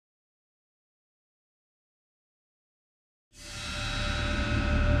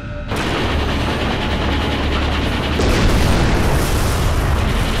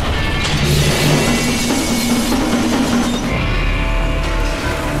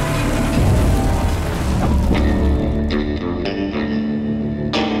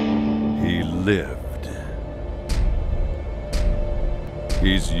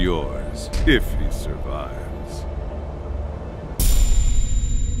yours, if he survives.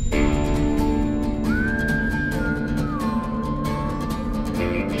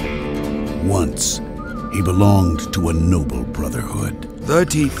 Once, he belonged to a noble brotherhood.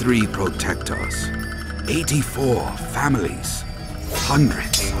 33 protectors, 84 families,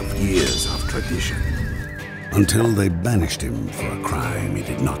 hundreds of years of tradition. Until they banished him for a crime he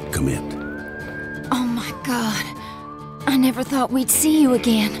did not commit. Oh my God. I never thought we'd see you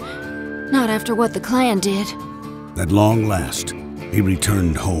again. Not after what the clan did. At long last, he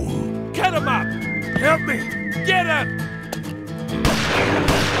returned home. Get him up! Help me! Get him!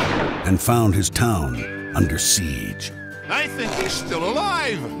 And found his town under siege. I think he's still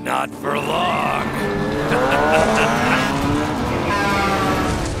alive. Not for long.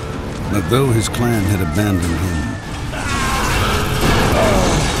 But though his clan had abandoned him,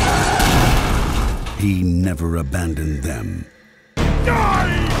 he never abandoned them.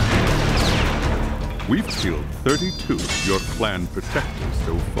 We've killed 32 of your clan protectors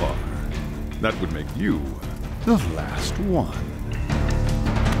so far. That would make you the last one.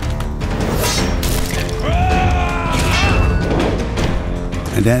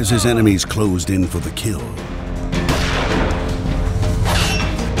 And as his enemies closed in for the kill,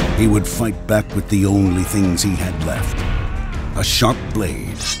 he would fight back with the only things he had left: a sharp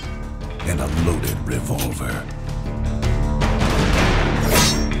blade and a loaded revolver.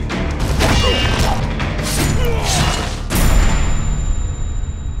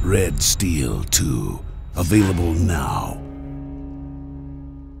 Red Steel 2, available now.